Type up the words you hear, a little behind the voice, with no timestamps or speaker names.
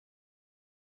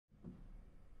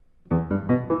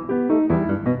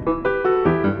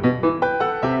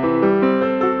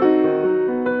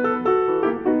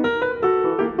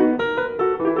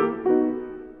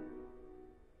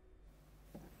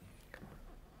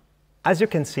As you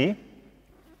can see,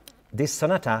 this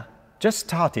sonata just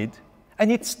started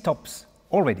and it stops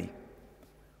already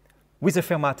with a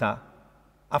fermata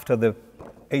after the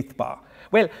 8th bar.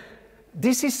 Well,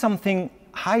 this is something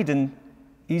Haydn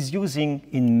is using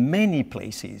in many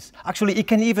places. Actually, it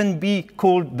can even be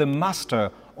called the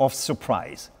master of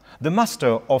surprise, the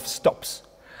master of stops.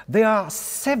 There are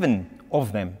 7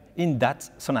 of them in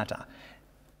that sonata,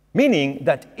 meaning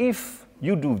that if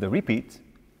you do the repeat,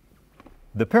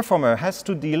 the performer has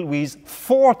to deal with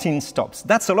 14 stops.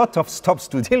 That's a lot of stops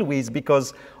to deal with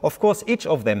because, of course, each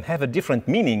of them have a different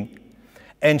meaning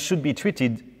and should be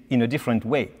treated in a different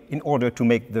way in order to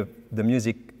make the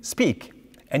music speak,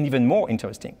 and even more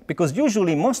interesting. Because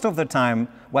usually, most of the time,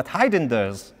 what Haydn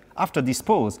does after this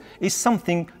pause is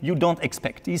something you don't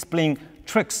expect. He's playing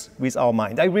tricks with our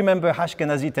mind. I remember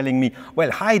Ashkenazi telling me,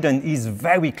 well, Haydn is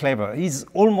very clever. He's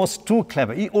almost too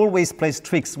clever. He always plays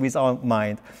tricks with our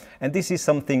mind. And this is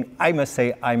something I must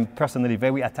say I'm personally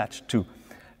very attached to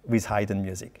with Haydn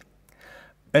music.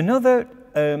 Another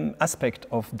aspect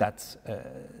of that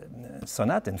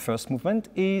sonata and first movement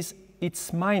is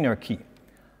its minor key.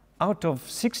 Out of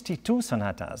 62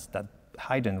 sonatas that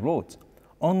Haydn wrote,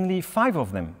 only 5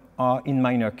 of them are in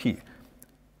minor key.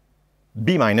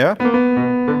 B minor,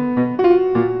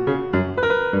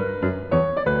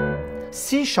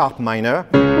 C sharp minor,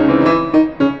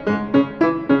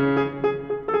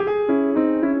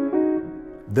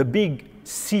 the big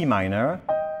C minor,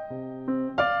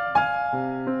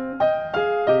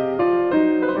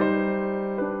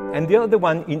 and the other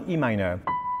one in E minor.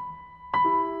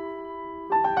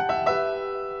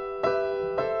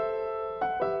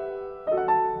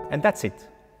 And that's it.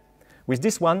 With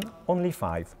this one, only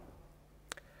 5.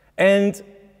 And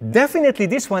definitely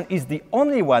this one is the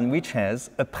only one which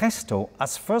has a presto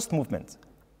as first movement.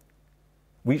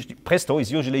 Which presto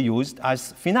is usually used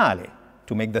as finale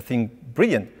to make the thing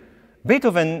brilliant.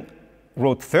 Beethoven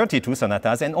wrote 32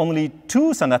 sonatas and only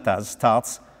 2 sonatas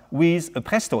starts with a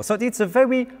presto. So it's a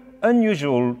very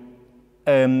unusual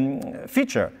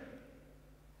feature.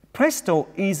 Presto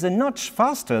is a notch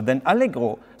faster than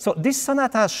allegro. So this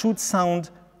sonata should sound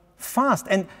fast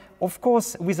and, of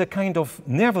course, with a kind of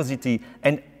nervosity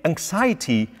and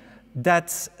anxiety that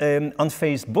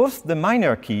unfazed both the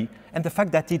minor key and the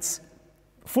fact that it's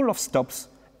full of stops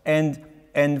and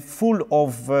full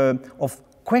of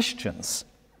questions.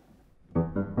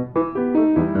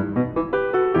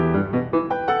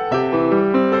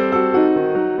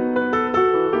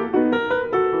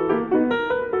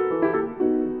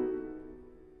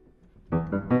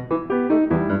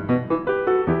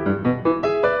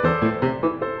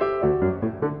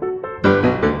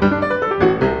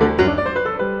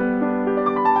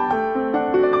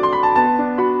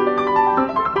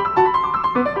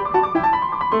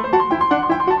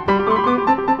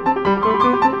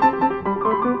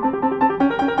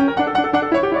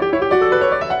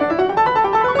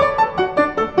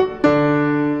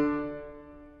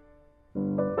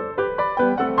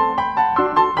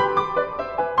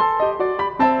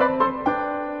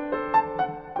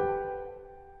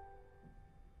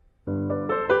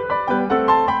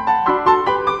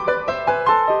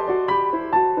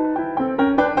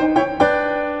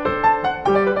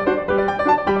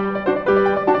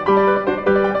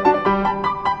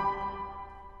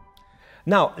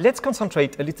 Now, let's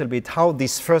concentrate a little bit how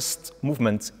this first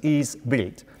movement is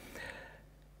built.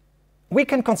 We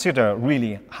can consider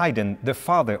really Haydn the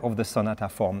father of the sonata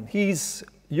form. He's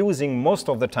using most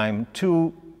of the time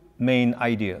 2 main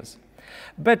ideas.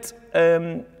 But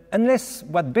unless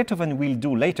what Beethoven will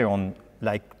do later on,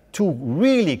 like 2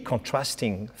 really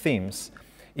contrasting themes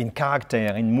in character,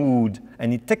 in mood,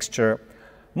 and in texture,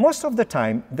 most of the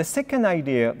time, the second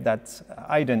idea that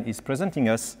Haydn is presenting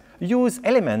us use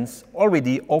elements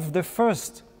already of the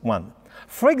first one.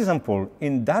 For example,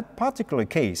 in that particular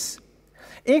case,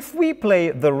 if we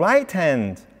play the right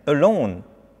hand alone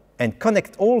and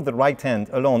connect all the right hand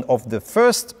alone of the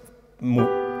first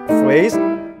phrase,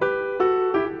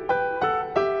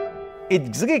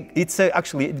 it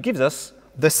gives us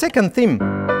the second theme.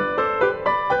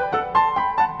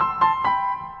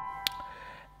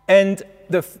 And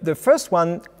the first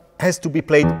one has to be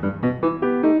played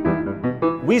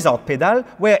without pedal,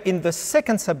 where in the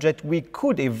second subject we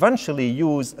could eventually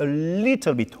use a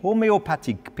little bit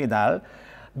homeopathic pedal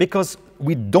because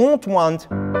we don't want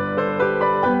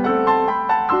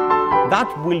that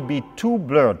will be too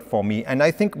blurred for me, and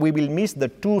I think we will miss the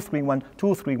 2-3-1,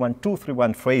 2-3-1,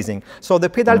 2-3-1 phrasing. So the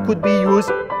pedal could be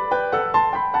used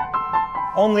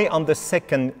only on the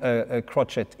second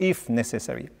crotchet if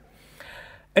necessary.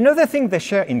 Another thing they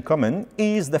share in common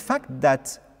is the fact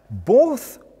that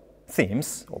both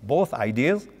themes, or both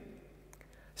ideas,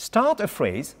 start a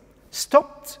phrase,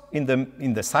 stop in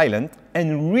the silent,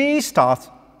 and restart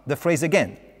the phrase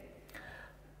again.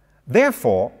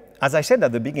 Therefore, as I said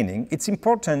at the beginning, it's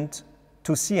important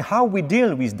to see how we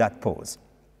deal with that pause.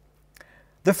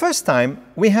 The first time,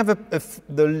 we have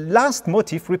the last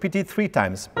motif repeated 3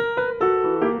 times.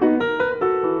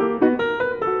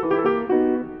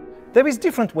 There is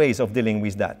different ways of dealing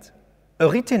with that. A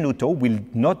ritenuto will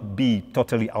not be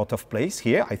totally out of place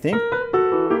here, I think.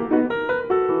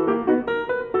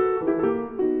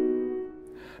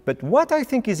 But what I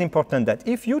think is important, that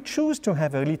if you choose to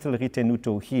have a little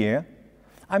ritenuto here,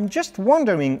 I'm just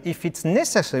wondering if it's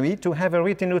necessary to have a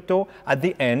ritenuto at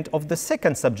the end of the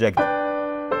second subject.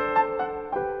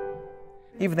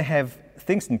 If they have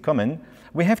things in common,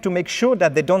 we have to make sure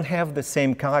that they don't have the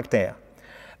same character.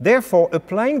 Therefore,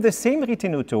 applying the same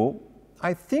ritenuto,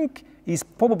 I think, is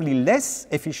probably less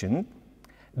efficient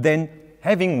than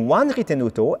having one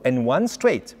ritenuto and one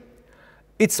straight.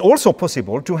 It's also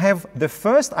possible to have the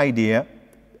first idea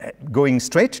going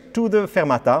straight to the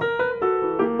fermata,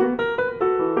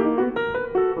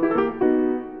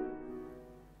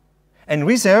 and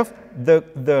reserve the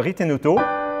ritenuto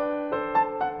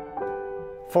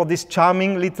for this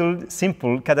charming little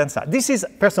simple cadenza. This is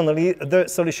personally the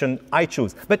solution I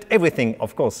choose, but everything,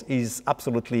 of course, is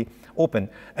absolutely open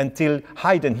until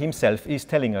Haydn himself is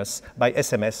telling us by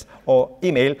SMS or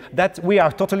email that we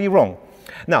are totally wrong.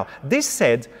 Now, this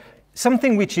said,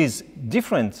 something which is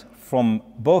different from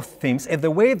both themes is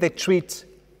the way they treat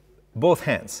both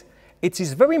hands. It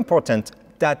is very important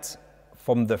that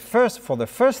for the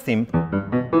first theme,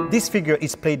 this figure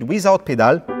is played without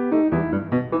pedal.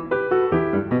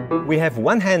 We have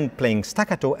one hand playing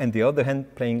staccato and the other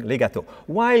hand playing legato.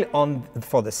 While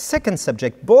for the second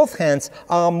subject, both hands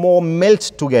are more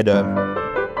melt together.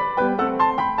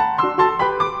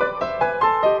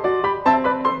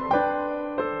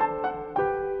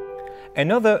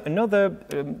 Another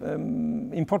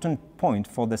important point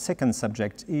for the second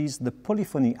subject is the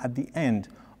polyphony at the end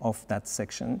of that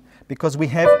section, because we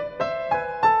have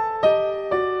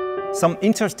some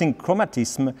interesting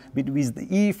chromatism between the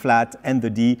E flat and the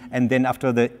D, and then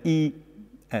after the E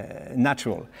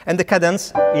natural. And the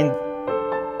cadence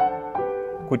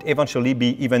could eventually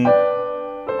be even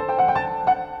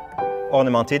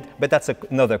ornamented, but that's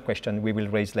another question we will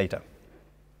raise later.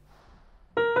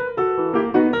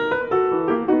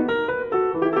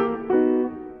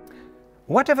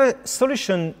 Whatever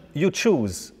solution you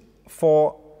choose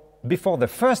before the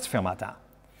first fermata,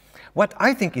 what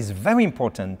I think is very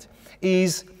important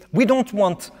is we don't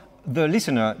want the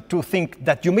listener to think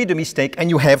that you made a mistake and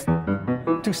you have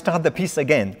to start the piece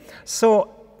again. So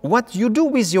what you do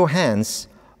with your hands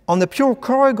on a pure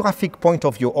choreographic point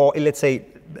of view, or let's say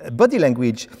body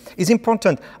language, is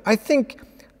important. I think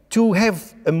to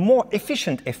have a more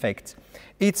efficient effect,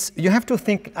 you have to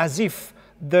think as if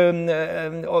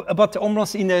about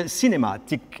almost in a cinema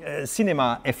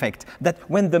effect, that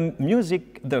when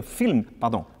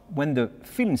when the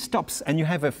film stops and you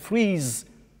have a freeze,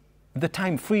 the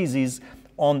time freezes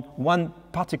on one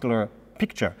particular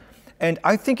picture. And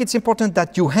I think it's important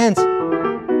that your hands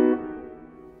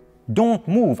don't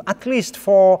move, at least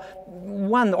for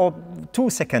 1 or 2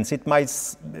 seconds. It might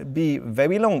be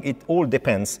very long. It all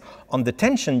depends on the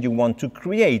tension you want to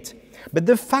create. But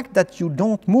the fact that you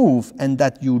don't move and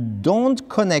that you don't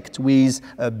connect with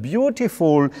a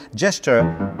beautiful gesture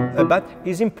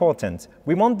is important.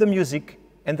 We want the music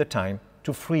and the time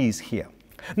to freeze here.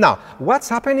 Now, what's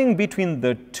happening between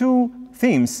the two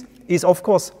themes is, of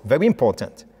course, very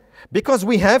important, because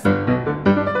we have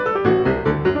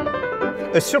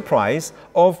a surprise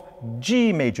of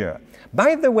G major.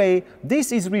 By the way,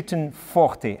 this is written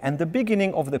forte, and the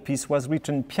beginning of the piece was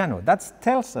written piano. That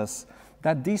tells us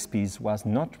that this piece was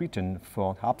not written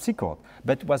for harpsichord,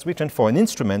 but was written for an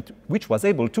instrument which was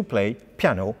able to play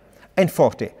piano and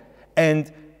forte.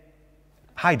 And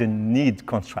Haydn needs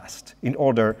contrast in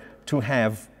order to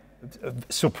have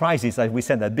surprises, as we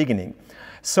said at the beginning.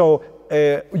 So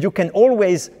you can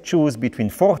always choose between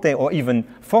forte or even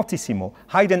fortissimo.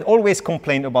 Haydn always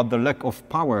complained about the lack of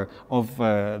power of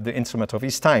the instrument of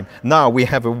his time. Now we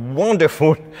have a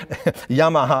wonderful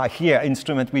Yamaha here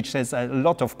instrument which has a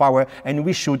lot of power, and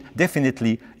we should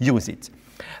definitely use it.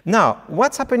 Now,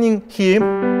 what's happening here?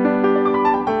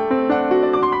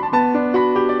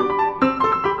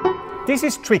 This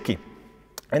is tricky,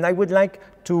 and I would like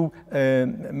to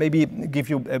maybe give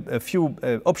you a few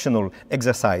optional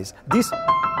exercises. This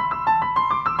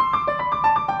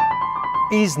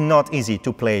is not easy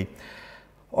to play.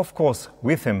 Of course,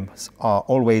 rhythms are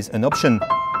always an option.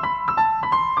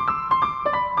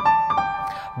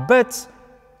 But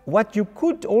what you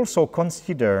could also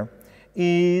consider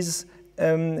is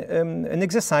an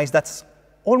exercise that's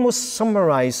almost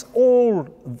summarize all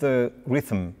the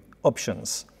rhythm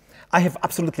options. I have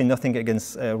absolutely nothing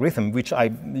against rhythm, which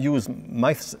I use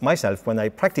myself when I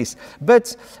practice.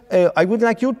 But I would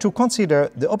like you to consider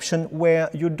the option where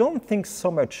you don't think so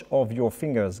much of your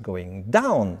fingers going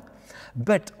down,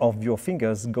 but of your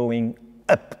fingers going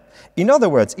up. In other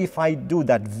words, if I do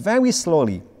that very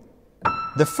slowly,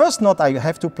 the first note I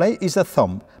have to play is a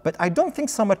thumb, but I don't think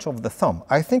so much of the thumb.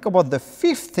 I think about the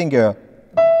fifth finger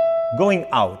going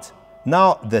out.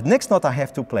 Now, the next note I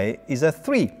have to play is a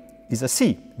 3, is a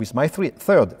C with my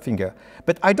third finger.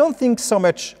 But I don't think so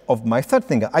much of my third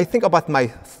finger. I think about my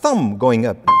thumb going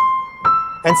up.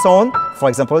 And so on. For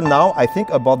example, now I think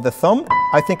about the thumb,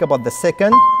 I think about the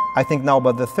second, I think now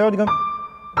about the third,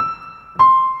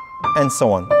 and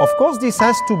so on. Of course, this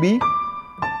has to be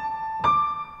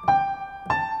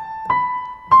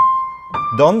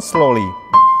done slowly.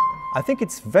 I think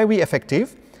it's very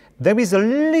effective. There is a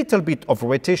little bit of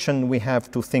rotation we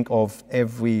have to think of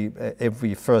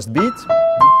every first beat.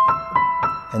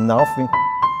 And now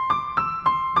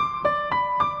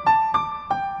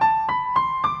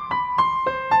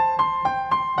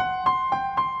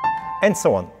and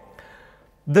so on.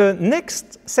 The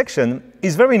next section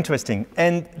is very interesting,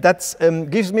 and that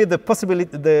gives me the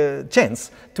possibility, the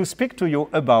chance to speak to you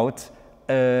about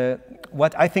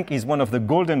what I think is one of the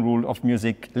golden rules of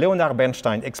music. Leonard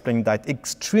Bernstein explained that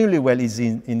extremely well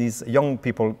in his young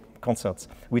people concerts,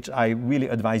 which I really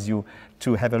advise you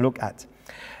to have a look at.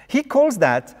 He calls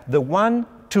that the 1,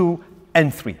 2,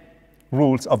 and 3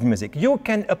 rules of music. You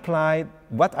can apply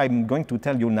what I'm going to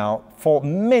tell you now for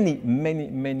many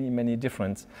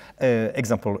different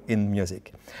examples in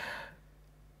music.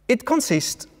 It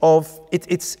consists of,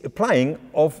 it's applying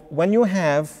of when you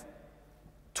have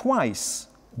twice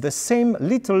the same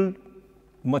little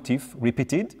motif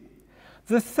repeated.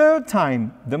 The third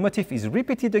time, the motif is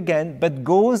repeated again, but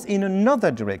goes in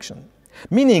another direction.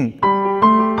 Meaning,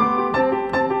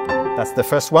 that's the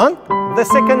first one. The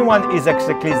second one is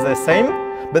exactly the same,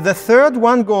 but the third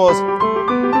one goes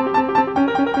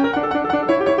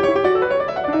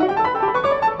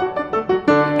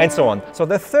and so on. So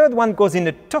the third one goes in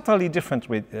a totally different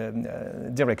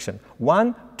direction.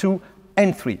 1, 2,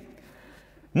 and 3.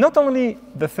 Not only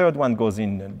the third one goes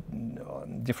in a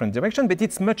different direction, but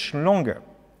it's much longer.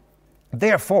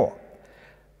 Therefore,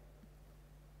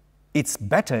 it's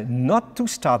better not to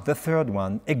start the third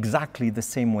one exactly the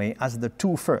same way as the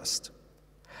 2 first.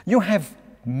 You have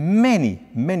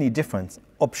many different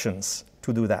options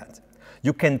to do that.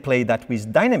 You can play that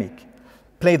with dynamic.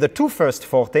 Play the 2 first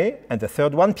forte and the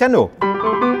third one piano.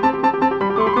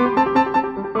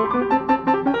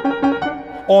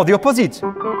 Or the opposite.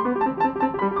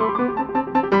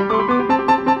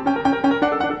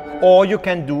 Or you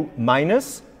can do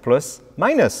minus plus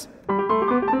minus.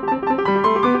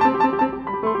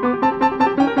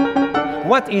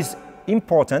 What is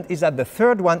important is that the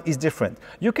third one is different.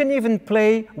 You can even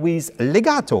play with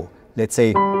legato. Let's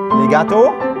say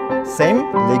legato,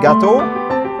 same, legato,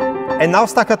 and now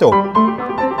staccato.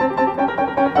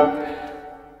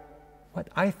 What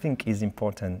I think is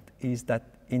important is that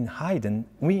in Haydn,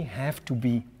 we have to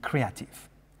be creative.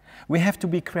 We have to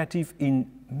be creative in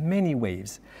many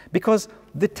ways, because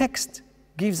the text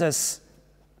gives us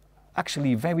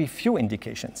actually very few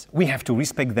indications. We have to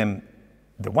respect them,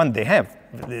 the one they have.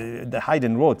 The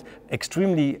Haydn wrote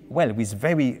extremely well with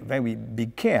very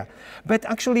big care. But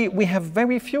actually we have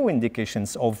very few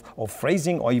indications of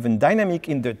phrasing or even dynamic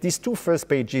in these 2 first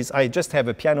pages. I just have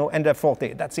a piano and a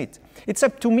forte, that's it. It's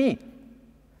up to me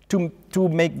to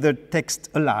make the text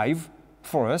alive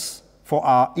for us, for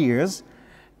our ears,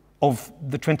 of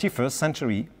the 21st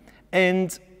century.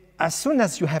 And as soon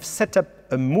as you have set up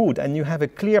a mood and you have a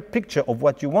clear picture of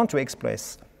what you want to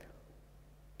express,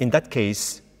 in that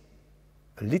case,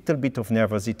 a little bit of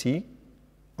nervosity,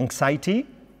 anxiety.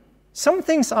 Some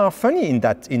things are funny in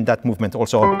that movement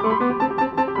also.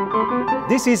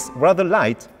 This is rather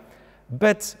light,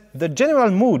 but the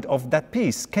general mood of that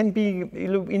piece can be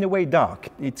in a way dark.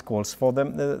 It calls for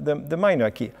the minor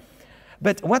key.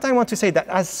 But what I want to say that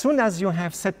as soon as you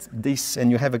have set this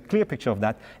and you have a clear picture of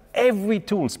that, every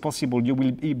tools possible you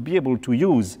will be able to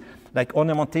use, like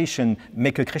ornamentation,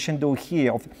 make a crescendo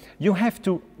here. You have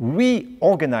to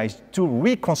reorganize, to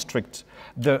reconstruct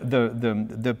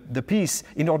the piece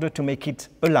in order to make it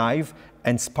alive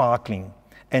and sparkling.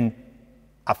 And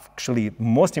actually,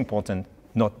 most important,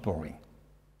 not boring.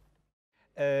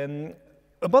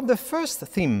 About the first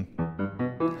theme,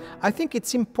 I think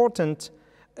it's important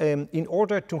in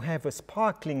order to have a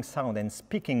sparkling sound and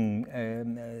speaking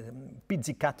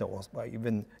pizzicato, or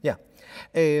even, yeah,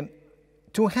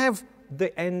 to have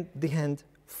the hand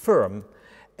firm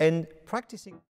and practicing.